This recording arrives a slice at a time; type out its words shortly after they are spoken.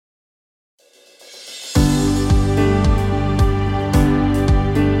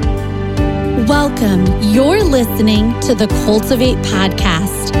Welcome. You're listening to the Cultivate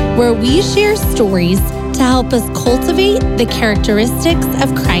podcast, where we share stories to help us cultivate the characteristics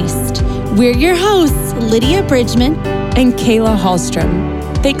of Christ. We're your hosts, Lydia Bridgman and Kayla Hallstrom.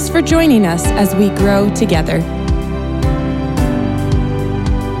 Thanks for joining us as we grow together.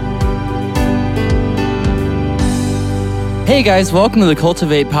 Hey guys, welcome to the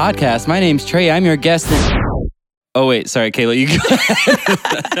Cultivate podcast. My name's Trey. I'm your guest. Oh wait, sorry, Kayla, you go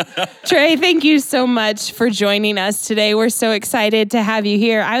ahead. Trey, thank you so much for joining us today. We're so excited to have you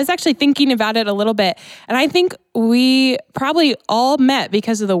here. I was actually thinking about it a little bit, and I think we probably all met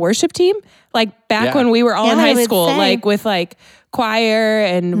because of the worship team, like back when we were all in high school, like with like choir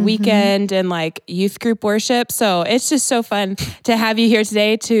and weekend and like youth group worship. So it's just so fun to have you here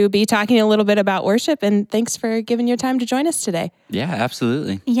today to be talking a little bit about worship, and thanks for giving your time to join us today. Yeah,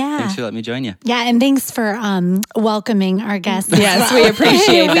 absolutely. Yeah. Thanks for letting me join you. Yeah, and thanks for welcoming our guests. Yes, we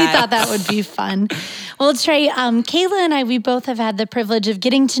appreciate that. We thought that would be fun. Well, Trey, Kayla and I, we both have had the privilege of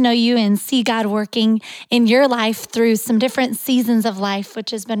getting to know you and see God working in your life through some different seasons of life,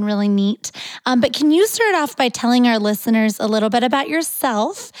 which has been really neat. But can you start off by telling our listeners a little bit about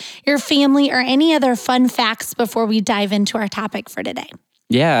yourself, your family, or any other fun facts before we dive into our topic for today?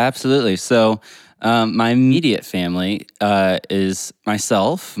 Yeah, absolutely. So my immediate family is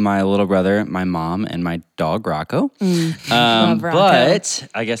myself, my little brother, my mom, and my dog, Rocco. Love Rocco. But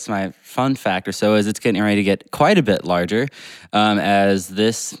I guess my fun fact or so is it's getting ready to get quite a bit larger. As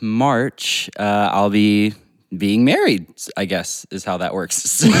this March, I'll be being married, I guess, is how that works.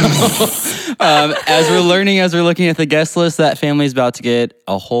 So, as we're looking at the guest list, that family's about to get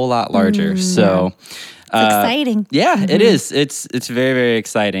a whole lot larger. So it's exciting. Yeah, it is. It's very, very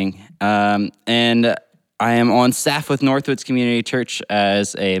exciting. And I am on staff with Northwoods Community Church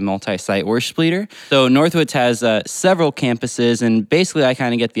as a multi-site worship leader. So Northwoods has several campuses, and basically I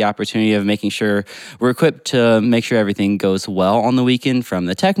kind of get the opportunity of making sure we're equipped to make sure everything goes well on the weekend from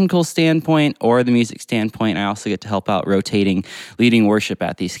the technical standpoint or the music standpoint. I also get to help out rotating, leading worship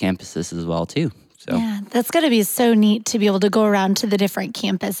at these campuses as well too. So. Yeah, that's going to be so neat to be able to go around to the different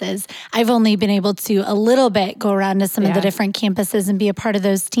campuses. I've only been able to a little bit go around to some of the different campuses and be a part of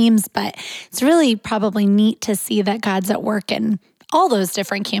those teams, but it's really probably neat to see that God's at work in all those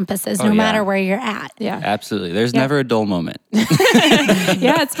different campuses, no matter where you're at. Yeah, absolutely. There's never a dull moment.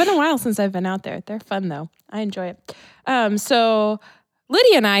 Yeah, it's been a while since I've been out there. They're fun though. I enjoy it. So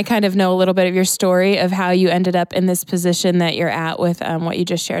Lydia and I kind of know a little bit of your story of how you ended up in this position that you're at with what you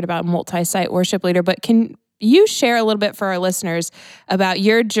just shared about multi-site worship leader. But can you share a little bit for our listeners about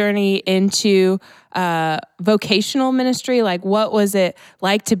your journey into vocational ministry? Like, what was it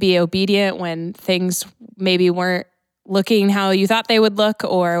like to be obedient when things maybe weren't looking how you thought they would look?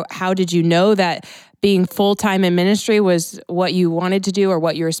 Or how did you know that being full-time in ministry was what you wanted to do or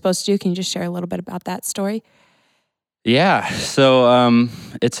what you were supposed to do? Can you just share a little bit about that story? Yeah, so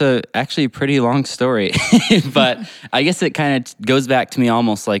it's actually a pretty long story, but I guess it kind of goes back to me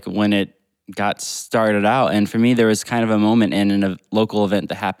almost like when it got started out. And for me, there was kind of a moment in a local event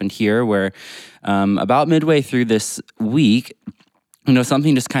that happened here where about midway through this week,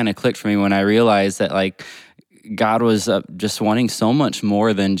 something just kind of clicked for me when I realized that like God was just wanting so much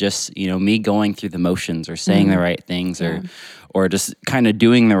more than just, me going through the motions or saying the right things or just kind of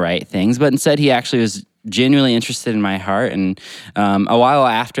doing the right things. But instead, he actually was genuinely interested in my heart. And a while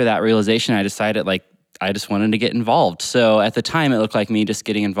after that realization, I decided I just wanted to get involved. So at the time, it looked like me just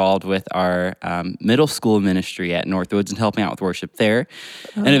getting involved with our middle school ministry at Northwoods and helping out with worship there.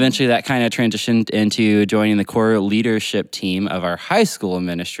 And eventually that kind of transitioned into joining the core leadership team of our high school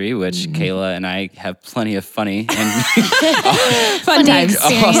ministry, which Kayla and I have plenty of funny and fun times,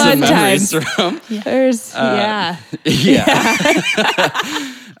 awesome memories from.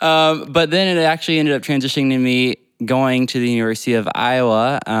 But then it actually ended up transitioning to me going to the University of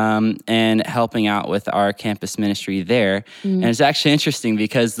Iowa and helping out with our campus ministry there. And it's actually interesting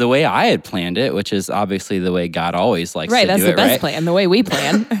because the way I had planned it, which is obviously the way God always likes to do it, that's the best plan, the way we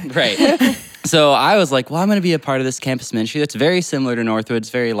plan. Right. So I was like, well, I'm going to be a part of this campus ministry that's very similar to Northwoods,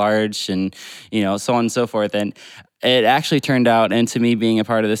 very large and, so on and so forth. And it actually turned out into me being a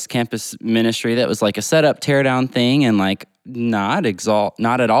part of this campus ministry that was like a setup, tear down thing and like not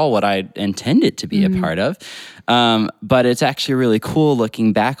at all what I intended to be a part of. But it's actually really cool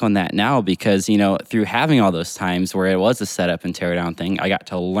looking back on that now because, through having all those times where it was a set up and tear down thing, I got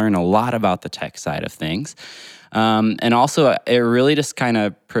to learn a lot about the tech side of things. And also, it really just kind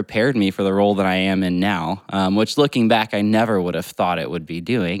of prepared me for the role that I am in now, which looking back, I never would have thought it would be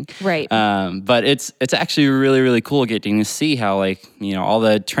doing. Right. But it's actually really, really cool getting to see how, all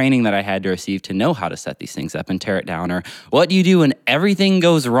the training that I had to receive to know how to set these things up and tear it down, or what do you do when everything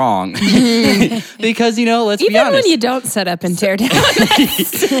goes wrong? Because, let's be honest. Even when you don't set up and tear down.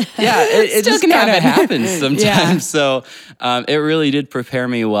 It just kind of happens sometimes. Yeah. So it really did prepare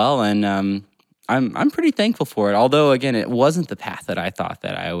me well, and I'm pretty thankful for it. Although, again, it wasn't the path that I thought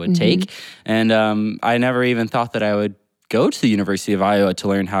that I would take. And I never even thought that I would go to the University of Iowa to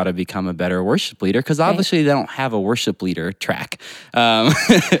learn how to become a better worship leader, because obviously they don't have a worship leader track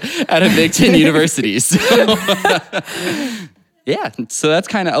at a Big Ten university. So, so that's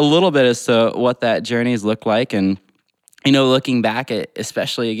kind of a little bit as to what that journey has looked like. And looking back at,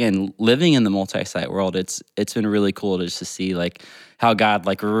 especially again, living in the multi-site world, it's been really cool just to see how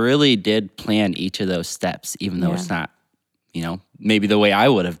God really did plan each of those steps, even though it's not, maybe the way I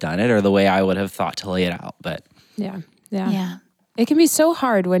would have done it or the way I would have thought to lay it out. But yeah. It can be so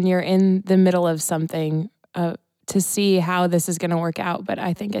hard when you're in the middle of something to see how this is going to work out. But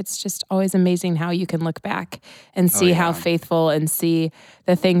I think it's just always amazing how you can look back and see how faithful and see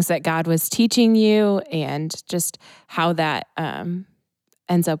the things that God was teaching you and just how that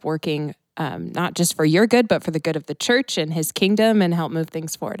ends up working, not just for your good, but for the good of the church and his kingdom and help move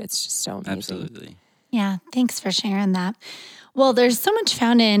things forward. It's just so amazing. Absolutely. Yeah, thanks for sharing that. Well, there's so much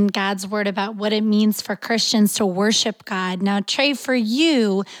found in God's word about what it means for Christians to worship God. Now, Tre, for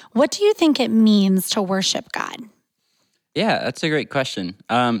you, what do you think it means to worship God? Yeah, that's a great question.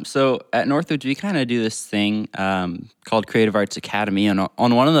 So at Northwoods, we kind of do this thing called Creative Arts Academy. And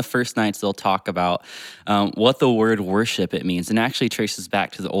on one of the first nights, they'll talk about what the word worship it means, and actually traces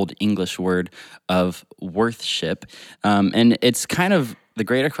back to the Old English word of worthship. And it's kind of the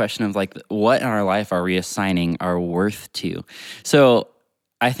greater question of what in our life are we assigning our worth to? So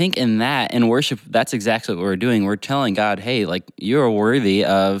I think in worship, that's exactly what we're doing. We're telling God, hey, you're worthy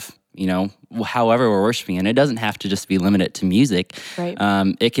of, however we're worshiping. And it doesn't have to just be limited to music. Right.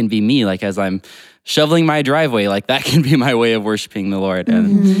 It can be me, as I'm shoveling my driveway, that can be my way of worshiping the Lord.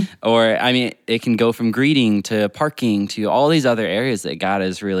 And, it can go from greeting to parking to all these other areas that God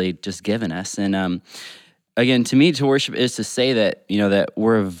has really just given us. And, again, to me, to worship is to say that, that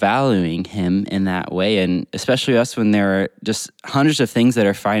we're valuing him in that way. And especially us when there are just hundreds of things that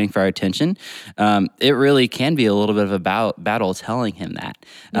are fighting for our attention, it really can be a little bit of a battle telling him that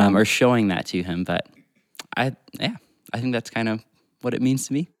or showing that to him. But I think that's kind of what it means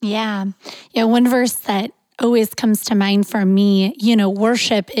to me. Yeah. One verse that always comes to mind for me,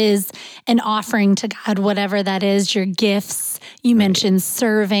 worship is an offering to God, whatever that is, your gifts. You mentioned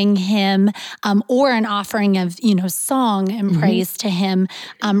serving him, or an offering of, song and praise to him,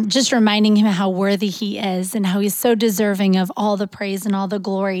 just reminding him how worthy he is and how he's so deserving of all the praise and all the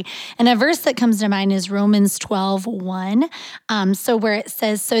glory. And a verse that comes to mind is Romans 12:1. So where it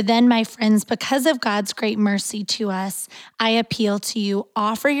says, "So then, my friends, because of God's great mercy to us, I appeal to you,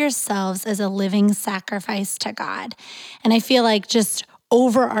 offer yourselves as a living sacrifice to God." And I feel like just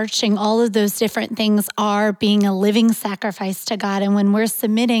overarching all of those different things are being a living sacrifice to God. And when we're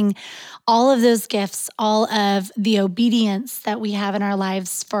submitting all of those gifts, all of the obedience that we have in our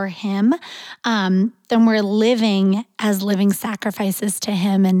lives for him, then we're living as living sacrifices to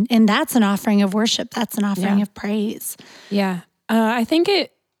him. And that's an offering of worship. That's an offering of praise. Yeah. I think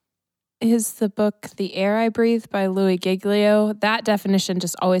it is the book, The Air I Breathe by Louis Giglio. That definition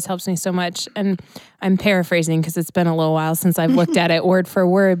just always helps me so much. And I'm paraphrasing because it's been a little while since I've looked at it word for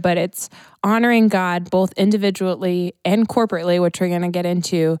word, but it's honoring God both individually and corporately, which we're going to get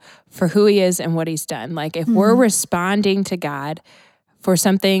into, for who he is and what he's done. If we're responding to God for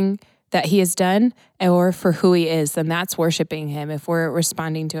something that he has done or for who he is, then that's worshiping him. If we're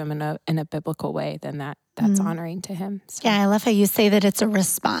responding to him in a biblical way, then that's honoring to him. So. Yeah, I love how you say that it's a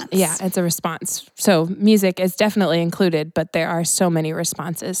response. Yeah, it's a response. So music is definitely included, but there are so many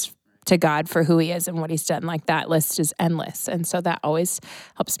responses to God for who he is and what he's done. That list is endless. And so that always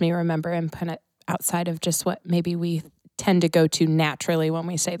helps me remember and put it outside of just what maybe we tend to go to naturally when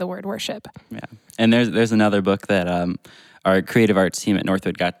we say the word worship. Yeah. And there's another book that our creative arts team at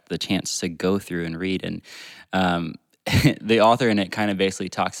Northwood got the chance to go through and read. And the author in it kind of basically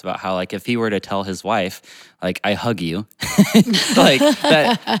talks about how, if he were to tell his wife, I hug you,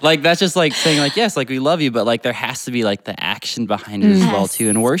 that's just saying yes, we love you, but there has to be the action behind it as well too.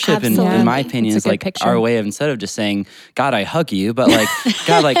 And worship, in my opinion, is our way of, instead of just saying, God, I hug you, but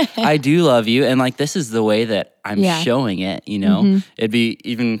God, I do love you. And this is the way that I'm showing it, you know? It'd be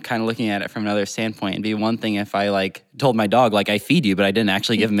even kind of looking at it from another standpoint. It'd be one thing if I like told my dog, like I feed you, but I didn't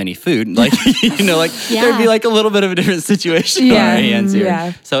actually give him any food. Like, you know, like there'd be like a little bit of a different situation on our hands here.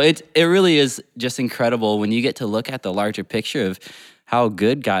 Yeah. So it really is just incredible when you get to look at the larger picture of how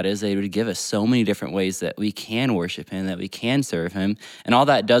good God is able to give us so many different ways that we can worship him, that we can serve him. And all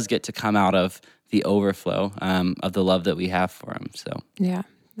that does get to come out of the overflow of the love that we have for him. So yeah,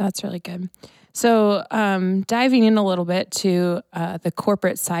 that's really good. So diving in a little bit to the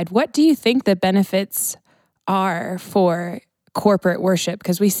corporate side, what do you think the benefits are for corporate worship?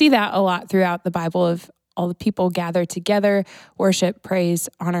 Because we see that a lot throughout the Bible of all the people gather together, worship, praise,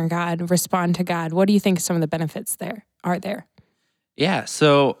 honor God, respond to God. What do you think some of the benefits there are there? Yeah,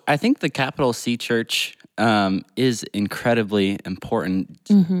 so I think the capital C church is incredibly important.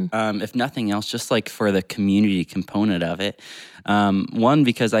 If nothing else, just like for the community component of it. One,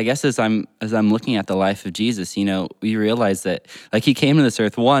 because I guess as I'm looking at the life of Jesus, you know, we realize that like he came to this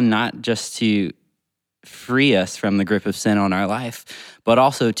earth, one, not just to free us from the grip of sin on our life, but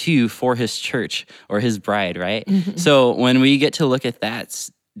also two, for his church or his bride, right? So when we get to look at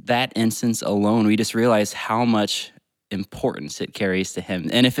that instance alone, we just realize how much importance it carries to him.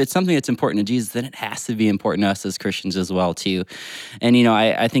 And if it's something that's important to Jesus, then it has to be important to us as Christians as well too. And you know,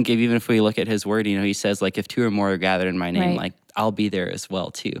 I think even if we look at his word, you know, he says like if two or more are gathered in my name, like I'll be there as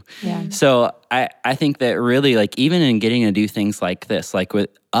well too. Yeah. So I think that really like even in getting to do things like this, like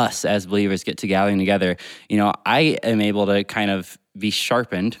with us as believers get to gathering together, you know, I am able to kind of be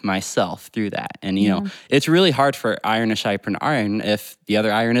sharpened myself through that. And, you know, it's really hard for iron to sharpen iron if the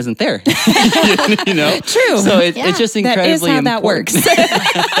other iron isn't there. You know? True. So it's just incredibly important. That works.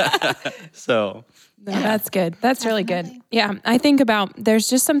 So... No, that's good. That's really good. Yeah. I think about there's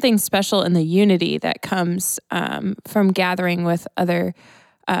just something special in the unity that comes from gathering with other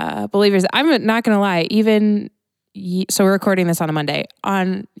believers. I'm not going to lie, so we're recording this on a Monday.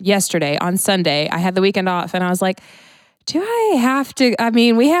 On Sunday, I had the weekend off and I was like, do I have to? I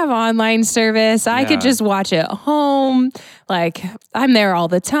mean, we have online service. I could just watch it at home. Like I'm there all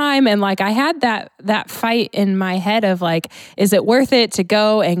the time. And like I had that fight in my head of like, is it worth it to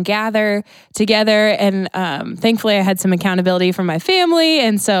go and gather together? And thankfully I had some accountability from my family.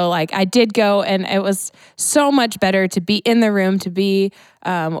 And so like I did go, and it was so much better to be in the room, to be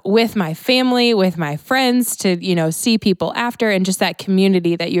with my family, with my friends, to, you know, see people after, and just that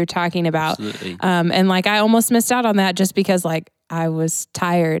community that you're talking about. Absolutely. And like, I almost missed out on that just because like I was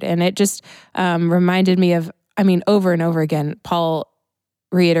tired, and it just reminded me of, I mean, over and over again, Paul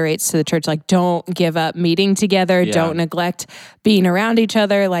reiterates to the church, like, don't give up meeting together. Yeah. Don't neglect being around each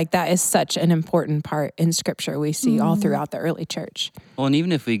other. Like that is such an important part in scripture we see all throughout the early church. Well, and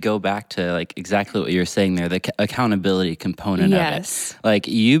even if we go back to like exactly what you're saying there, the accountability component of it, like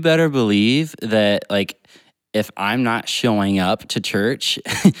you better believe that like if I'm not showing up to church,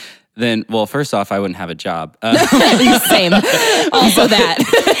 then, well, first off, I wouldn't have a job. Same. Also that.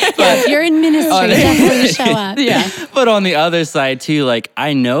 If you're in ministry, definitely show up. Yeah. But on the other side too, like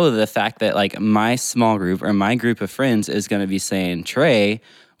I know the fact that like my small group or my group of friends is going to be saying, Trey,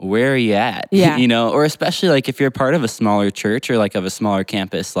 where are you at? Yeah. You know, or especially like if you're part of a smaller church or like of a smaller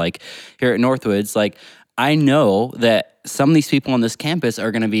campus, like here at Northwoods, like I know that some of these people on this campus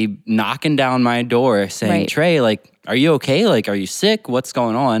are going to be knocking down my door saying, Trey, like, are you okay? Like, are you sick? What's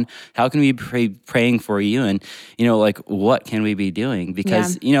going on? How can we be praying for you? And, you know, like, what can we be doing?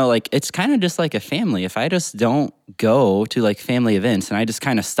 Because, you know, like, it's kind of just like a family. If I just don't go to like family events and I just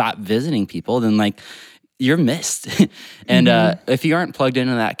kind of stop visiting people, then like, you're missed. And if you aren't plugged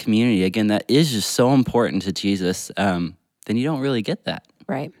into that community, again, that is just so important to Jesus, then you don't really get that.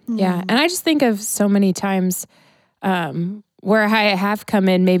 Right. Yeah. And I just think of so many times where I have come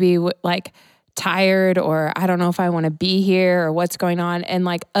in maybe like tired, or I don't know if I want to be here or what's going on. And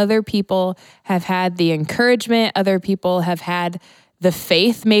like other people have had the encouragement, other people have had the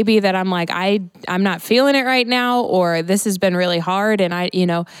faith maybe that I'm like, I'm not feeling it right now, or this has been really hard. And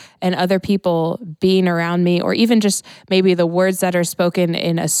and other people being around me, or even just maybe the words that are spoken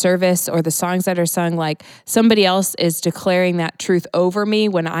in a service or the songs that are sung, like somebody else is declaring that truth over me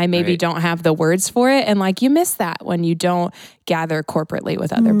when I maybe don't have the words for it. And like, you miss that when you don't gather corporately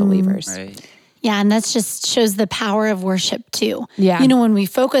with other believers. Right. Yeah, and that just shows the power of worship too. Yeah. You know, when we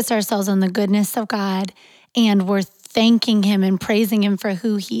focus ourselves on the goodness of God and we're thanking him and praising him for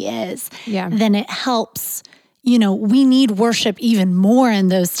who he is, then it helps. You know, we need worship even more in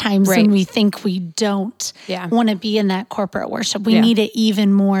those times when we think we don't want to be in that corporate worship. We need it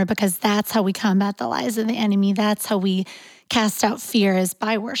even more because that's how we combat the lies of the enemy. That's how we cast out fear is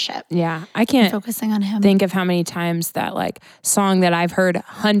by worship. Yeah. I can't Focusing on him. think of how many times that like song that I've heard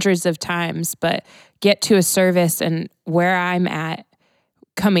hundreds of times, but get to a service and where I'm at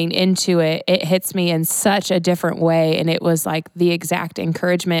coming into it, it hits me in such a different way. And it was like the exact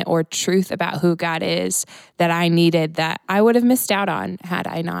encouragement or truth about who God is that I needed, that I would have missed out on had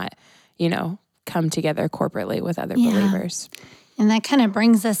I not, come together corporately with other believers. And that kind of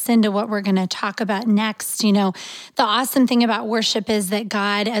brings us into what we're going to talk about next. The awesome thing about worship is that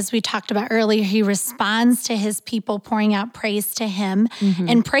God, as we talked about earlier, he responds to his people pouring out praise to him.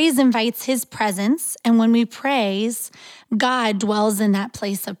 And praise invites his presence. And when we praise, God dwells in that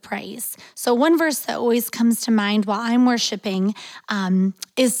place of praise. So one verse that always comes to mind while I'm worshiping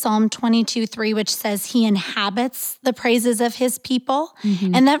is Psalm 22:3, which says he inhabits the praises of his people.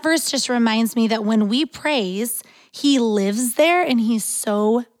 And that verse just reminds me that when we praise, he lives there, and he's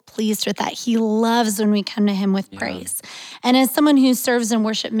so pleased with that. He loves when we come to him with praise. And as someone who serves in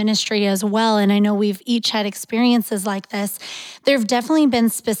worship ministry as well, and I know we've each had experiences like this, there have definitely been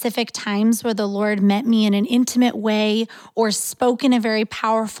specific times where the Lord met me in an intimate way or spoke in a very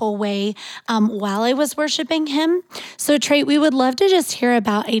powerful way while I was worshiping him. So Tre, we would love to just hear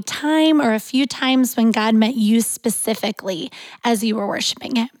about a time or a few times when God met you specifically as you were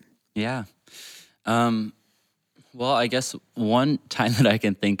worshiping him. Yeah. Well, I guess one time that I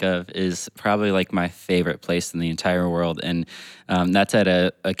can think of is probably like my favorite place in the entire world. And that's at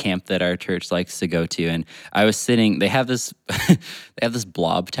a camp that our church likes to go to. And I was sitting, they have this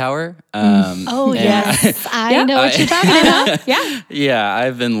blob tower. Yes. I know what you're talking about. Yeah. Yeah,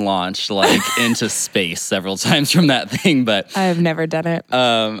 I've been launched into space several times from that thing, but I've never done it.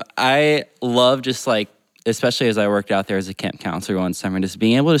 I love just especially as I worked out there as a camp counselor one summer, just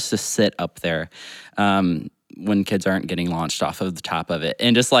being able to sit up there. When kids aren't getting launched off of the top of it,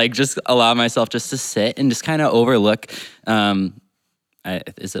 and just allow myself just to sit and just kind of overlook,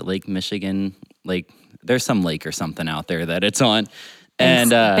 is it Lake Michigan? There's some lake or something out there that it's on.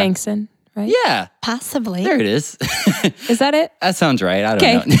 And Bankson, right? Yeah. Possibly. There it is. Is that it? That sounds right. I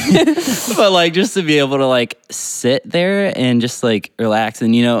don't know. But just to be able to sit there and just relax.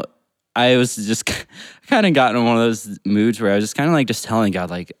 And I was just kind of gotten in one of those moods where I was just kind of just telling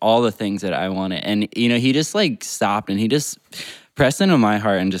God all the things that I wanted. And, he just stopped and he just pressed into my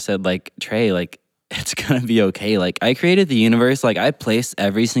heart and just said Tre, it's going to be okay. I created the universe. I placed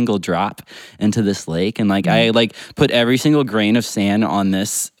every single drop into this lake. And I put every single grain of sand on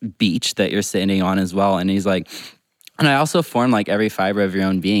this beach that you're standing on as well. And he's and I also formed every fiber of your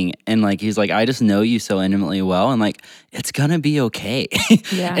own being. And he's I just know you so intimately well. And it's gonna be okay.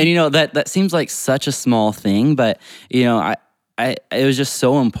 Yeah. And that seems like such a small thing, but it was just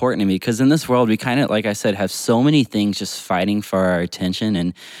so important to me, because in this world we kind of, like I said, have so many things just fighting for our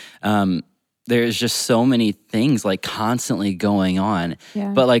attention. And there's just so many things constantly going on.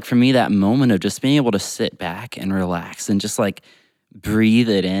 Yeah. But for me, that moment of just being able to sit back and relax and just breathe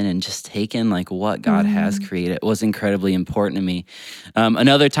it in and just take in what God has created was incredibly important to me.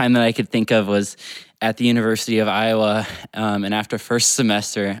 Another time that I could think of was at the University of Iowa, and after first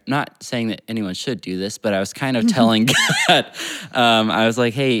semester, I'm not saying that anyone should do this, but I was kind of telling God, I was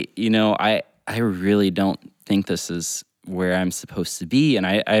hey, I really don't think this is where I'm supposed to be. And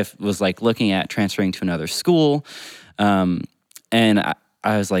I was looking at transferring to another school, and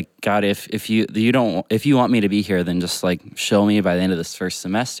I was God, if you want me to be here, then just show me by the end of this first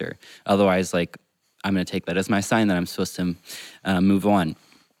semester. Otherwise, I'm going to take that as my sign that I'm supposed to move on.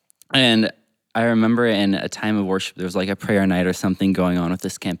 And I remember in a time of worship, there was a prayer night or something going on with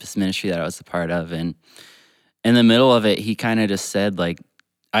this campus ministry that I was a part of. And in the middle of it, he kind of just said,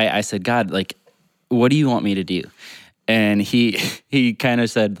 I said, God, what do you want me to do? And he kind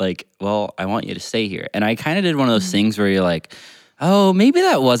of said, well, I want you to stay here. And I kind of did one of those things where you're oh, maybe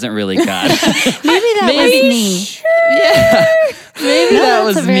that wasn't really God. maybe that was me. Yeah, maybe that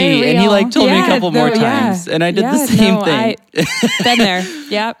was me. And he told me a couple more times, and I did the same thing. Been there.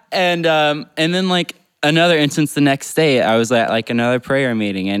 Yep. And then another instance the next day, I was at another prayer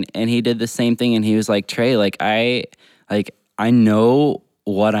meeting, and he did the same thing, and he was Tre, I know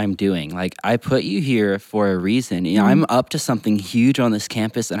what I'm doing. I put you here for a reason. I'm up to something huge on this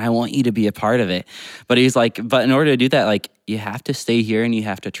campus, and I want you to be a part of it. But he's but in order to do that, you have to stay here and you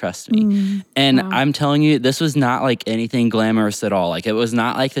have to trust me. And I'm telling you, this was not anything glamorous at all. It was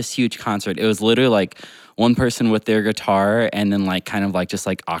not this huge concert. It was literally one person with their guitar, and then kind of just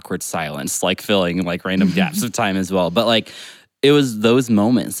awkward silence, filling random gaps of time as well. But it was those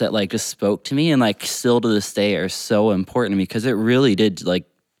moments that just spoke to me, and still to this day are so important to me, because it really did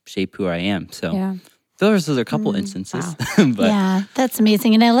shape who I am. So those are a couple instances. Wow. But yeah, that's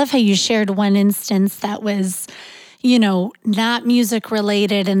amazing. And I love how you shared one instance that was, not music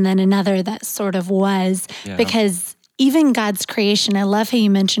related, and then another that sort of was, because even God's creation, I love how you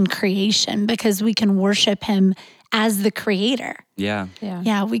mentioned creation, because we can worship him as the creator. Yeah.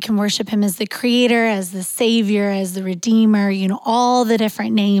 Yeah, we can worship him as the creator, as the savior, as the redeemer, all the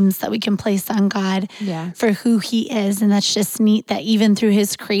different names that we can place on God for who he is. And that's just neat that even through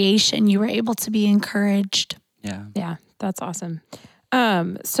his creation, you were able to be encouraged. Yeah. Yeah, that's awesome.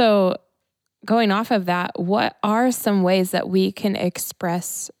 So going off of that, what are some ways that we can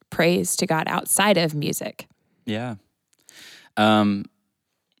express praise to God outside of music? Yeah.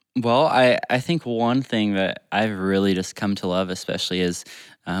 Well, I think one thing that I've really just come to love, especially as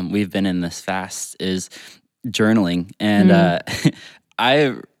we've been in this fast, is journaling. And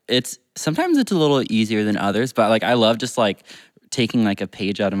sometimes it's a little easier than others, but like I love just like taking like a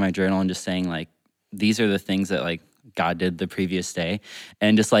page out of my journal and just saying like, these are the things that like God did the previous day,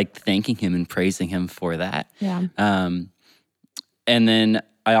 and just like thanking him and praising him for that. Yeah. And then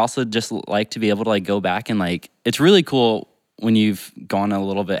I also just like to be able to like go back and like, it's really cool when you've gone a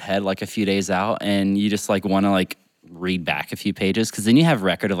little bit ahead, like a few days out, and you just like want to like read back a few pages, because then you have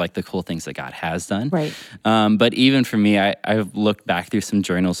record of like the cool things that God has done. Right. But even for me, I've looked back through some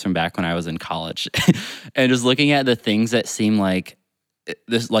journals from back when I was in college and just looking at the things that seem like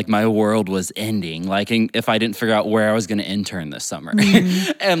this, like my world was ending, like if I didn't figure out where I was going to intern this summer.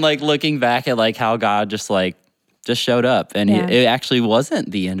 And like looking back at like how God just showed up, and it actually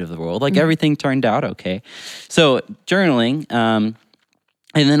wasn't the end of the world. Like everything turned out okay. So journaling, and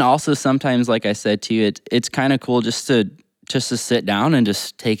then also sometimes, like I said to you, it's kind of cool just to sit down and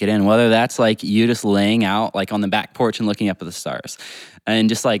just take it in. Whether that's like you just laying out like on the back porch and looking up at the stars, and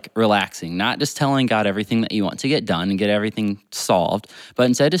just like relaxing, not just telling God everything that you want to get done and get everything solved, but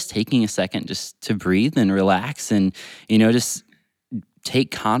instead just taking a second just to breathe and relax, and just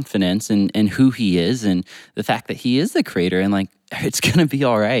take confidence in who he is and the fact that he is the creator, and like it's gonna be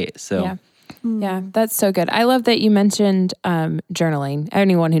all right. So yeah, that's so good. I love that you mentioned journaling.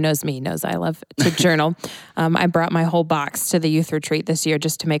 Anyone who knows me knows I love to journal. I brought my whole box to the youth retreat this year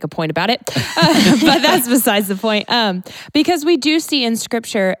just to make a point about it. But that's besides the point. Because we do see in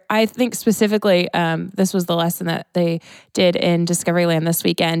Scripture, I think specifically, this was the lesson that they did in Discoveryland this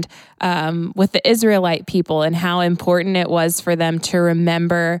weekend with the Israelite people, and how important it was for them to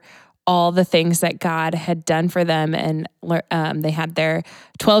remember all the things that God had done for them. And they had their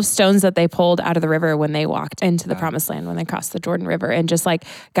 12 stones that they pulled out of the river when they walked into the promised land, when they crossed the Jordan River. And just like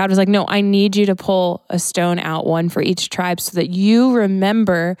God was like, no, I need you to pull a stone out, one for each tribe, so that you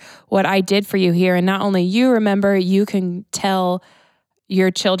remember what I did for you here. And not only you remember, you can tell your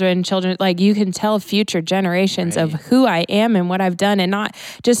children, like you can tell future generations of who I am and what I've done, and not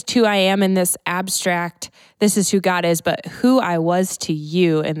just who I am in this abstract, this is who God is, but who I was to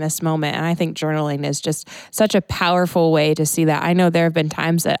you in this moment. And I think journaling is just such a powerful way to see that. I know there have been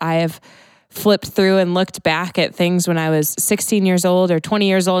times that I have flipped through and looked back at things when I was 16 years old or 20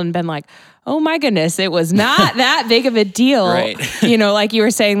 years old and been like, oh my goodness, it was not that big of a deal. Like you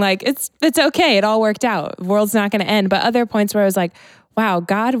were saying, like, it's okay. It all worked out. The world's not going to end. But other points where I was like, wow,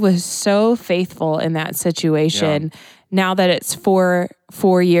 God was so faithful in that situation. Yeah. Now that it's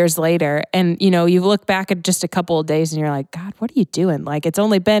four years later, and you look back at just a couple of days and you're like, God, what are you doing? Like, it's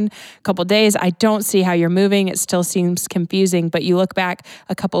only been a couple of days. I don't see how you're moving. It still seems confusing, but you look back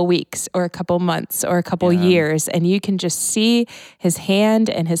a couple of weeks or a couple of months or a couple of years, and you can just see his hand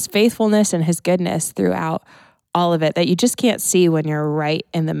and his faithfulness and his goodness throughout all of it that you just can't see when you're right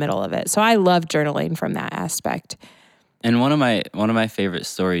in the middle of it. So I love journaling from that aspect. And one of my favorite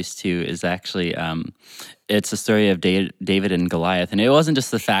stories too is actually it's a story of David and Goliath, and it wasn't just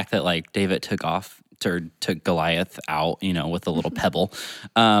the fact that like David took Goliath out, with a little pebble,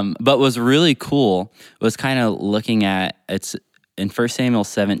 but was really cool was kind of looking at it's in 1 Samuel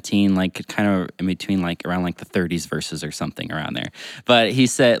 17, like kind of in between like around like the 30s verses or something around there. But he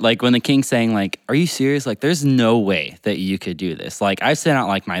said, like, when the king's saying like, are you serious? Like, there's no way that you could do this. Like, I've sent out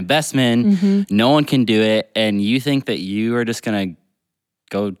like my best men, no one can do it. And you think that you are just going to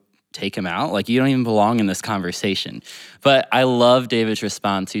go take him out? Like, you don't even belong in this conversation. But I love David's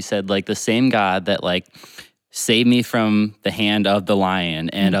response. He said, like, the same God that like save me from the hand of the lion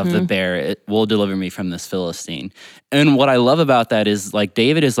and of the bear, it will deliver me from this Philistine. And what I love about that is like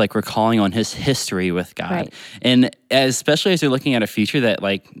David is like recalling on his history with God. Right. And especially as you're looking at a future that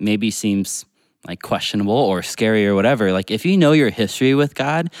like maybe seems like questionable or scary or whatever, like if you know your history with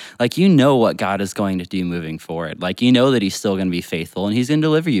God, like you know what God is going to do moving forward. Like you know that he's still going to be faithful and he's going to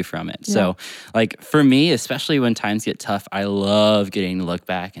deliver you from it. Yeah. So like for me, especially when times get tough, I love getting to look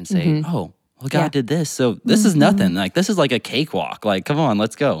back and say, oh, well, God did this, so this is nothing. Like, this is like a cakewalk. Like, come on,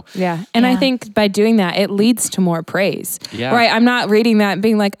 let's go. Yeah. And I think by doing that, it leads to more praise. Yeah. Right? I'm not reading that and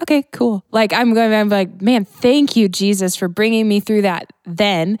being like, okay, cool. Like, I'm like, man, thank you, Jesus, for bringing me through that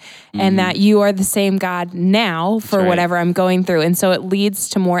then, and that you are the same God now for whatever I'm going through. And so it leads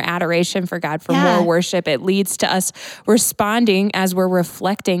to more adoration for God, for more worship. It leads to us responding as we're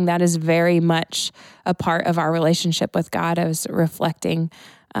reflecting. That is very much a part of our relationship with God, as reflecting.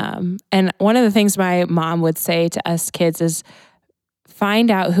 And one of the things my mom would say to us kids is,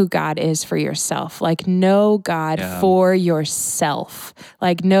 find out who God is for yourself. Like, know God for yourself.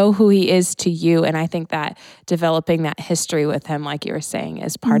 Like, know who he is to you. And I think that developing that history with him, like you were saying,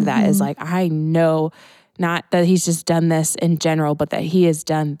 is part of that, is like, I know not that he's just done this in general, but that he has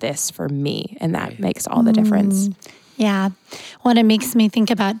done this for me. And that makes all the difference. Yeah. What it makes me think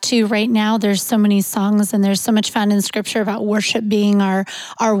about too, right now, there's so many songs and there's so much found in scripture about worship being our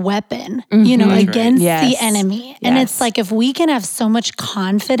weapon, against the enemy. And it's like, if we can have so much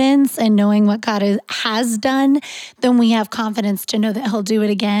confidence in knowing what God has done, then we have confidence to know that he'll do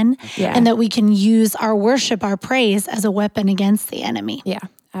it again. And that we can use our worship, our praise, as a weapon against the enemy. Yeah,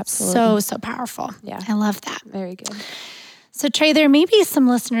 absolutely. So powerful. Yeah. I love that. Very good. So Tre, there may be some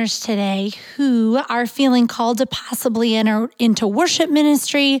listeners today who are feeling called to possibly enter into worship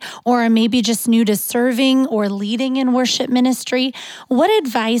ministry, or are maybe just new to serving or leading in worship ministry. What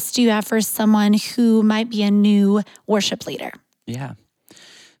advice do you have for someone who might be a new worship leader? Yeah.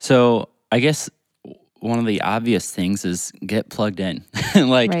 So I guess one of the obvious things is get plugged in.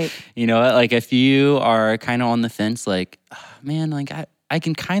 Like, like if you are kind of on the fence, like, oh, man, like I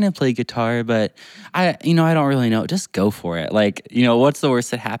can kind of play guitar, but I don't really know. Just go for it. Like, what's the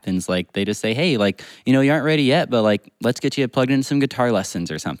worst that happens? Like, they just say, hey, like, you aren't ready yet, but like, let's get you plugged into some guitar lessons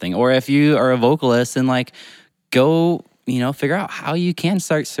or something. Or if you are a vocalist, and like, go, figure out how you can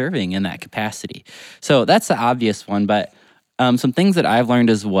start serving in that capacity. So that's the obvious one, but some things that I've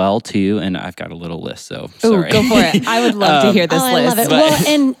learned as well too, and I've got a little list, so sorry. Ooh, go for it. I would love to hear this list. I love it.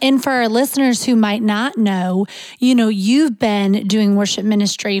 Well, and for our listeners who might not know, you've been doing worship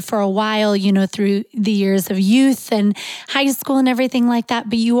ministry for a while, through the years of youth and high school and everything like that,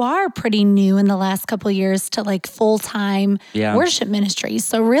 but you are pretty new in the last couple of years to like full-time worship ministry.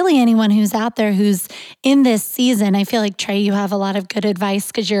 So really anyone who's out there who's in this season, I feel like, Tre, you have a lot of good advice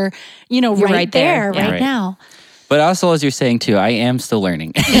because you're right there right now. But also, as you're saying too, I am still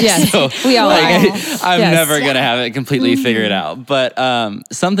learning. Yes, so, we all are. I'm never going to have it completely figured out. But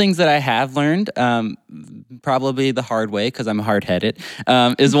some things that I have learned, probably the hard way because I'm hard-headed,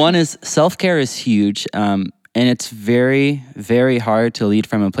 is self-care is huge. And it's very, very hard to lead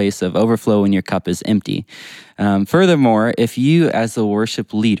from a place of overflow when your cup is empty. Furthermore, if you as a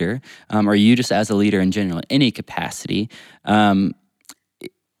worship leader, or you just as a leader in general, in any capacity,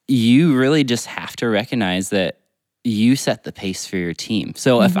 you really just have to recognize that you set the pace for your team.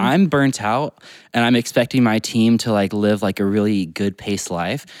 So if I'm burnt out and I'm expecting my team to like live like a really good pace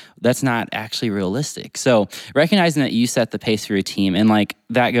life, that's not actually realistic. So recognizing that you set the pace for your team, and like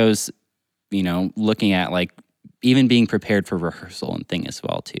that goes, looking at like even being prepared for rehearsal and thing as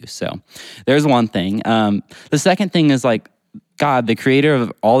well too. So there's one thing. The second thing is like, God, the creator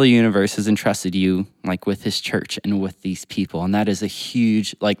of all the universe, has entrusted you like with his church and with these people. And that is a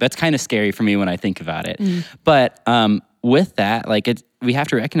huge, like, that's kind of scary for me when I think about it. But with that, like, we have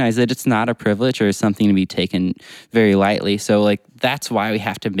to recognize that it's not a privilege or something to be taken very lightly. So like, that's why we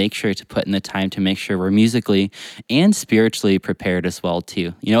have to make sure to put in the time to make sure we're musically and spiritually prepared as well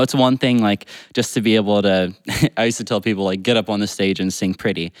too. It's one thing like just to be able to, I used to tell people like, get up on the stage and sing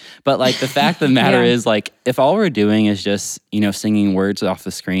pretty. But like the fact of the matter is like, if all we're doing is just, singing words off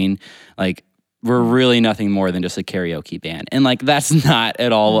the screen, like, we're really nothing more than just a karaoke band. And like, that's not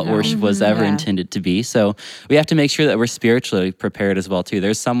at all what worship was ever intended to be. So we have to make sure that we're spiritually prepared as well too.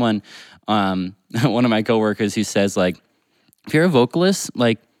 There's someone, one of my coworkers, who says like, if you're a vocalist,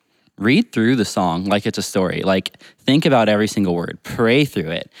 like read through the song like it's a story. Like think about every single word, pray through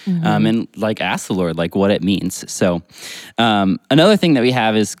it, and like ask the Lord like what it means. So another thing that we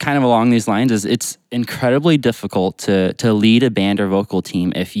have is kind of along these lines is it's incredibly difficult to lead a band or vocal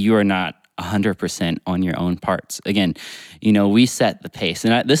team if you are not 100% on your own parts. Again, we set the pace.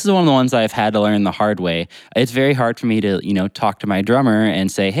 And this is one of the ones I've had to learn the hard way. It's very hard for me to, talk to my drummer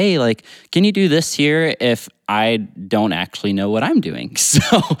and say, hey, like, can you do this here if I don't actually know what I'm doing? So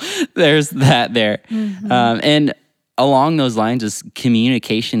there's that there. And along those lines is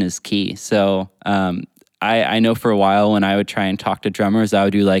communication is key. So I know for a while when I would try and talk to drummers, I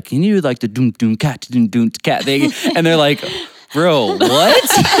would do like, can you do like the doom doom cat thing? And they're like, bro, what?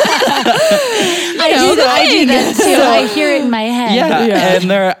 I do that too. I hear it in my head. Yeah.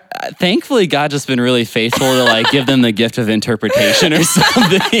 And thankfully God's just been really faithful to like give them the gift of interpretation or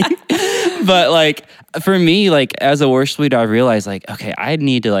something. But like for me, like as a worship leader, I realized like, okay, I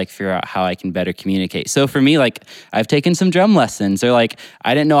need to like figure out how I can better communicate. So for me, like I've taken some drum lessons, or like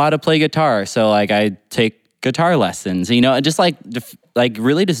I didn't know how to play guitar. So like I take guitar lessons, and just like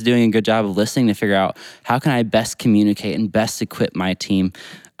really just doing a good job of listening to figure out how can I best communicate and best equip my team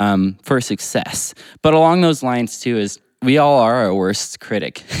for success. But along those lines too is we all are our worst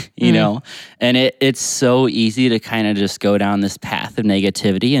critic, and it's so easy to kind of just go down this path of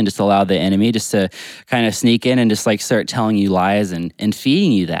negativity and just allow the enemy just to kind of sneak in and just like start telling you lies and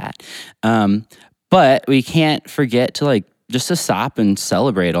feeding you that. But we can't forget to like just to stop and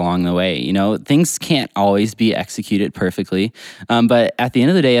celebrate along the way. Things can't always be executed perfectly. But at the end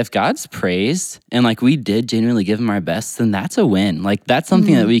of the day, if God's praised and like we did genuinely give him our best, then that's a win. Like that's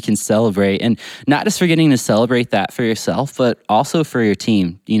something that we can celebrate, and not just forgetting to celebrate that for yourself, but also for your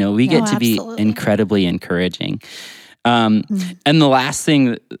team. We get to be incredibly encouraging. And the last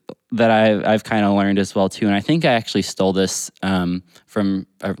thing that I've kind of learned as well too, and I think I actually stole this from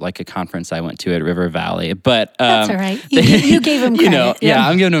like a conference I went to at River Valley, but that's all right. You gave him credit. Yeah,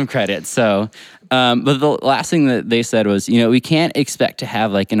 I'm giving them credit. So, but the last thing that they said was, we can't expect to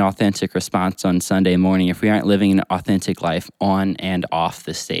have like an authentic response on Sunday morning if we aren't living an authentic life on and off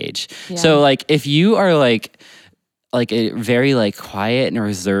the stage. Yeah. So like if you are like a very like quiet and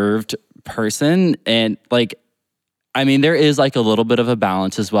reserved person, and like there is like a little bit of a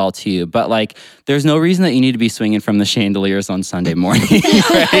balance as well too, but like there's no reason that you need to be swinging from the chandeliers on Sunday morning,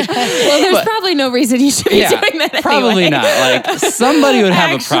 right? Well, there's probably no reason you should be doing that anyway. Probably not. Like somebody would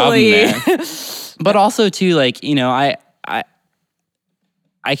have a problem there. But also too, like,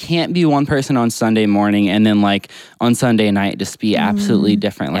 I can't be one person on Sunday morning and then like on Sunday night just be absolutely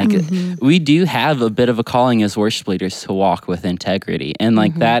different. Like we do have a bit of a calling as worship leaders to walk with integrity, and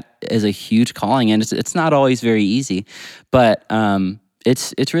like that is a huge calling, and it's not always very easy, but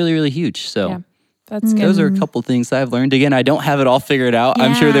it's really, really huge. So yeah, that's good. Those are a couple things that I've learned. Again, I don't have it all figured out. Yeah.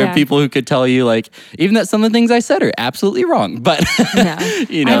 I'm sure there are people who could tell you like even that some of the things I said are absolutely wrong, but I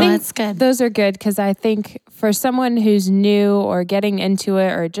think that's good. Those are good, because I think for someone who's new or getting into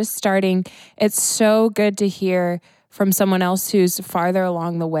it or just starting, it's so good to hear from someone else who's farther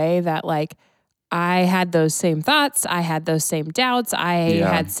along the way that like, I had those same thoughts. I had those same doubts. I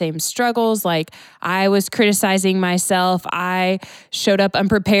had same struggles. Like I was criticizing myself. I showed up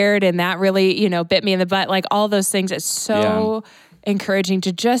unprepared, and that really, bit me in the butt. Like all those things. It's so encouraging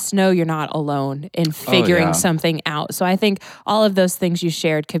to just know you're not alone in figuring something out. So I think all of those things you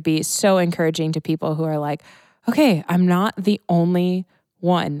shared could be so encouraging to people who are like, okay, I'm not the only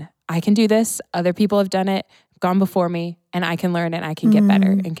one. I can do this. Other people have done it, gone before me, and I can learn and I can get better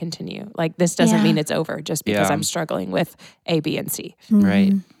and continue. Like this doesn't mean it's over just because I'm struggling with A, B, and C.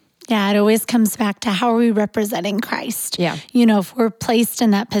 Right. Yeah, it always comes back to how are we representing Christ? Yeah. If we're placed in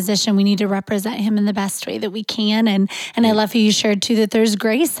that position, we need to represent him in the best way that we can. And I love how you shared too that there's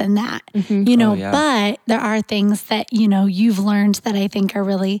grace in that. But there are things that, you've learned that I think are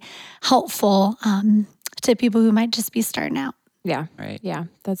really helpful to people who might just be starting out. Yeah. Right. Yeah,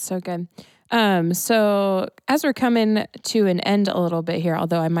 that's so good. So as we're coming to an end a little bit here,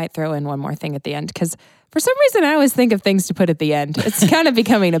 although I might throw in one more thing at the end, because for some reason I always think of things to put at the end. It's kind of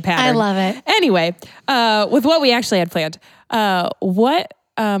becoming a pattern. I love it. Anyway, with what we actually had planned, what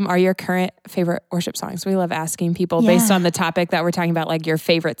are your current favorite worship songs? We love asking people based on the topic that we're talking about, like your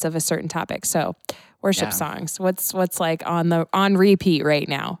favorites of a certain topic. So worship songs, what's like on repeat right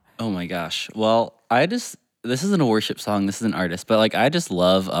now? Oh my gosh. Well, this isn't a worship song, this is an artist, but like I just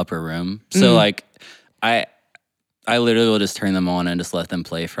love Upper Room. So like I literally will just turn them on and just let them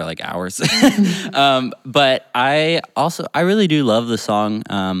play for like hours. But I really do love the song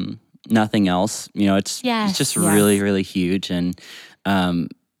Nothing Else. It's just really, really huge. And again,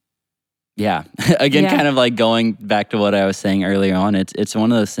 kind of like going back to what I was saying earlier on, it's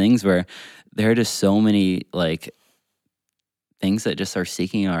one of those things where there are just so many like things that just are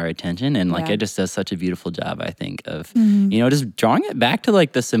seeking our attention, and like it just does such a beautiful job, I think, of just drawing it back to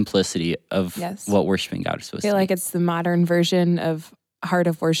like the simplicity of what worshiping God is supposed to be. I feel like it's the modern version of Heart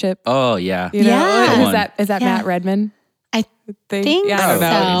of Worship. Oh yeah, is that Matt Redman? I think I don't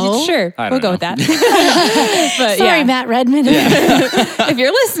know. so. Sure, we'll go with that. But sorry, Matt Redman. If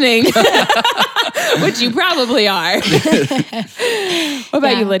you're listening, which you probably are. What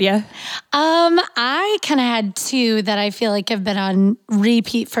about you, Lydia? I kind of had two that I feel like have been on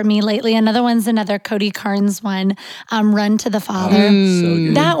repeat for me lately. Another one's another Cody Carnes one, Run to the Father. So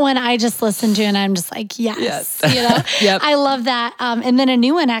good. That one I just listened to and I'm just like, yes. You know, Yep. I love that. And then a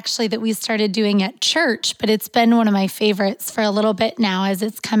new one actually that we started doing at church, but it's been one of my favorites for a little bit now as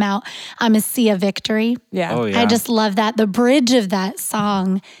it's come out, is See a Victory. Yeah. Oh, yeah. I just love that. The bridge of that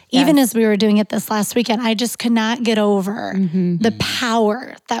song, even as we were doing it this last weekend, I just could not get over the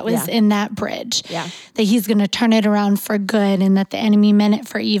power that was in that bridge. Yeah. That he's going to turn it around for good and that the enemy meant it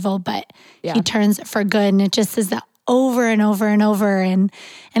for evil, but he turns it for good. And it just is that over and over and over. And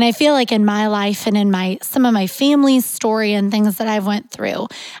I feel like in my life and in some of my family's story and things that I've went through,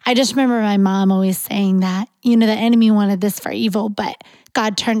 I just remember my mom always saying that, the enemy wanted this for evil, but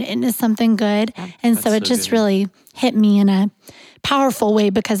God turned it into something good. And so it just really hit me in a powerful way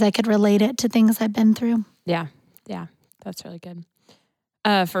because I could relate it to things I've been through. Yeah. Yeah. That's really good.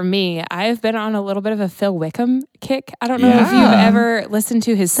 For me, I've been on a little bit of a Phil Wickham kick. I don't know if you've ever listened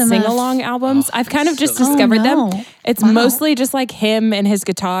to his sing-along albums. I've kind of just discovered them. It's mostly just like him and his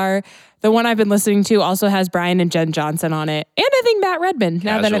guitar. The one I've been listening to also has Brian and Jen Johnson on it. And I think Matt Redman.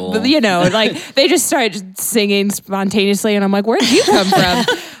 Now that like they just started singing spontaneously and I'm like, where did you come from?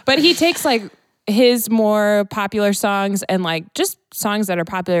 But he takes like his more popular songs and like just songs that are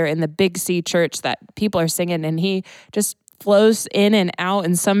popular in the Big C church that people are singing and he just flows in and out,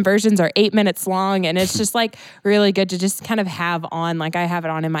 and some versions are 8 minutes long, and it's just like really good to just kind of have on. Like I have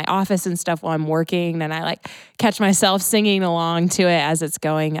it on in my office and stuff while I'm working, and I like catch myself singing along to it as it's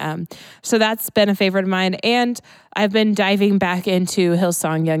going. So that's been a favorite of mine, and I've been diving back into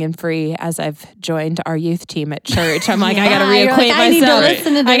Hillsong Young and Free as I've joined our youth team at church. I'm like, I got to reacquaint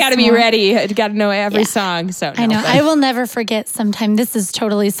myself. I got to be ready. I got to know every song. So I know. I will never forget sometime. This is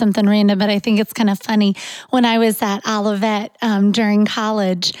totally something random, but I think it's kind of funny. When I was at Olivet during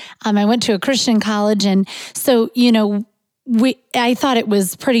college, I went to a Christian college. And so, I thought it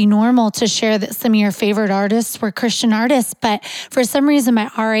was pretty normal to share that some of your favorite artists were Christian artists, but for some reason my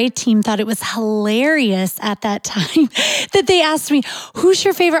RA team thought it was hilarious at that time that they asked me, who's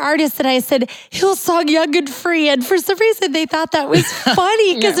your favorite artist? And I said, Hillsong Young and Free. And for some reason they thought that was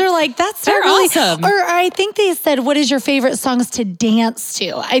funny because they're like, that's not really awesome. Or I think they said, what is your favorite songs to dance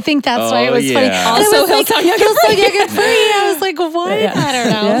to? I think that's why it was funny. Also Hillsong Young and Free. I was like, what? I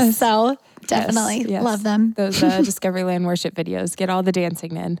don't know. Yes. So definitely love them. Those Discoveryland worship videos get all the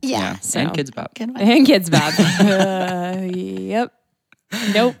dancing in. Yeah. So. And Kids Bop. And Kids Bop. Yep.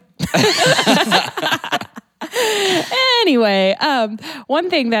 Nope. Anyway, one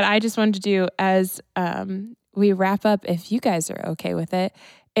thing that I just wanted to do as we wrap up, if you guys are okay with it,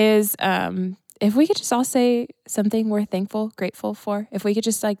 is if we could just all say something we're thankful, grateful for. If we could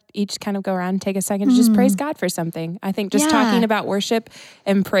just like each kind of go around and take a second to just praise God for something. I think just talking about worship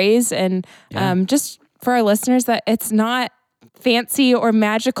and praise and just for our listeners that it's not fancy or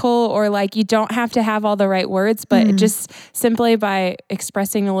magical or like you don't have to have all the right words, but just simply by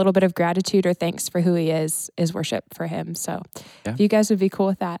expressing a little bit of gratitude or thanks for who he is worship for him. So if you guys would be cool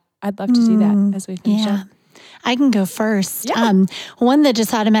with that, I'd love to do that as we finish up. I can go first. One that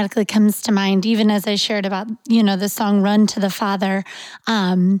just automatically comes to mind, even as I shared about, the song Run to the Father,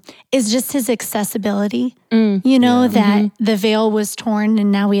 is just his accessibility. That the veil was torn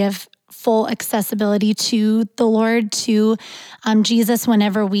and now we have full accessibility to the Lord, to Jesus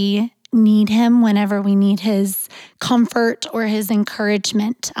whenever we need him, whenever we need his comfort or his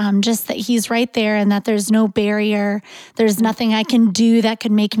encouragement, just that he's right there and that there's no barrier. There's nothing I can do that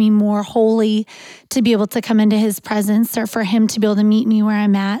could make me more holy to be able to come into his presence or for him to be able to meet me where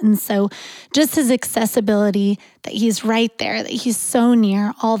I'm at. And so just his accessibility, that he's right there, that he's so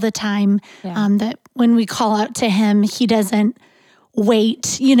near all the time, that when we call out to him, he doesn't wait,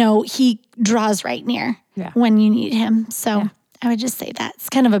 he draws right near when you need him. So I would just say that. It's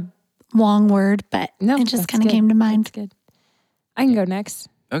kind of a long word, but it just kind of came to mind. That's good. I can go next.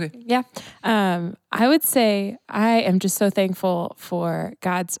 Okay. Yeah. I would say I am just so thankful for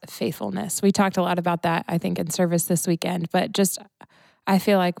God's faithfulness. We talked a lot about that, I think, in service this weekend, but just, I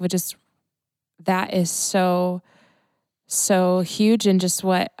feel like that is so huge. And just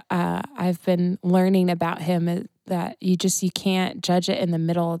what I've been learning about him is that you can't judge it in the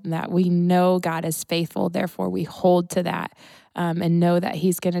middle, and that we know God is faithful. Therefore we hold to that. And know that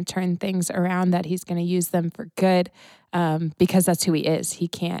he's going to turn things around, that he's going to use them for good, because that's who he is. He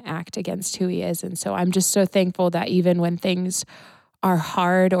can't act against who he is. And so I'm just so thankful that even when things are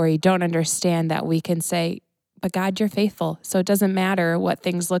hard or you don't understand, that we can say, but God, you're faithful. So it doesn't matter what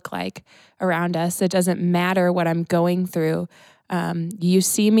things look like around us. It doesn't matter what I'm going through. You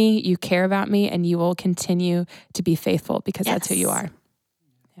see me, you care about me, and you will continue to be faithful because that's who you are.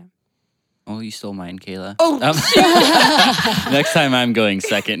 you stole mine, Kayla. Oh, next time I'm going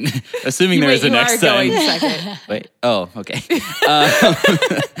second, assuming there is a next time. Going second. Wait. Oh, okay.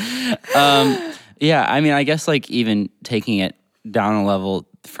 Yeah, I mean, I guess like even taking it down a level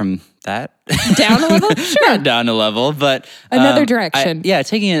from that. Down a level? Sure. Not down a level, but another direction.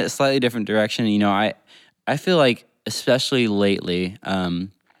 Taking it a slightly different direction. You know, I feel like, especially lately,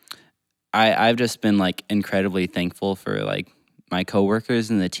 I've just been like incredibly thankful for like my coworkers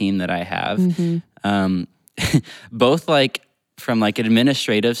and the team that I have. Both like from like an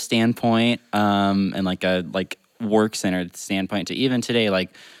administrative standpoint, and like a like work-centered standpoint, to even today,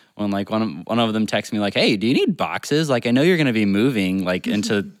 like when like one of them texts me like, "Hey, do you need boxes? Like, I know you're going to be moving like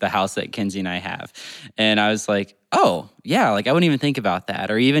into the house that Kenzie and I have," and I was like, "Oh yeah," like I wouldn't even think about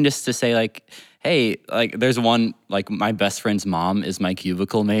that, or even just to say like, "Hey," like there's one, like my best friend's mom is my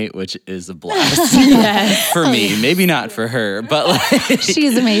cubicle mate, which is a blast for me. Maybe not for her, but like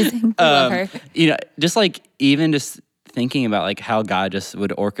She's amazing. Love her. You know, just like even just thinking about like how God just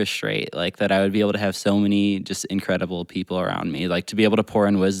would orchestrate, like that I would be able to have so many just incredible people around me, like to be able to pour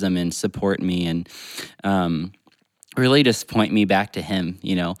in wisdom and support me and really just point me back to Him,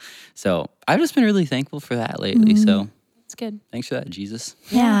 you know. So I've just been really thankful for that lately. So It's good. thanks for that, Jesus.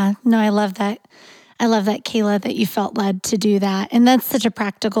 Yeah, no, I love that. I love that, Kayla, that you felt led to do that. And that's such a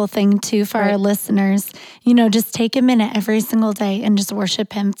practical thing, too, for our listeners. You know, just take a minute every single day and just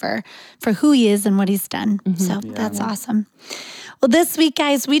worship Him for who He is and what He's done. So that's awesome. Well, this week,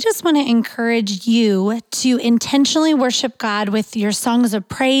 guys, we just want to encourage you to intentionally worship God with your songs of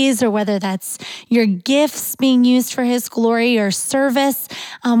praise, or whether that's your gifts being used for His glory or service.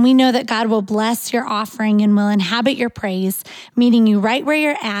 We know that God will bless your offering and will inhabit your praise, meeting you right where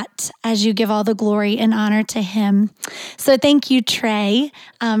you're at as you give all the glory and honor to Him. So thank you, Trey,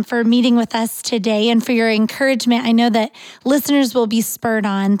 for meeting with us today and for your encouragement. I know that listeners will be spurred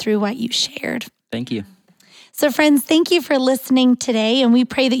on through what you shared. Thank you. So friends, thank you for listening today, and we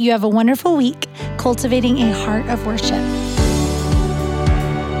pray that you have a wonderful week cultivating a heart of worship.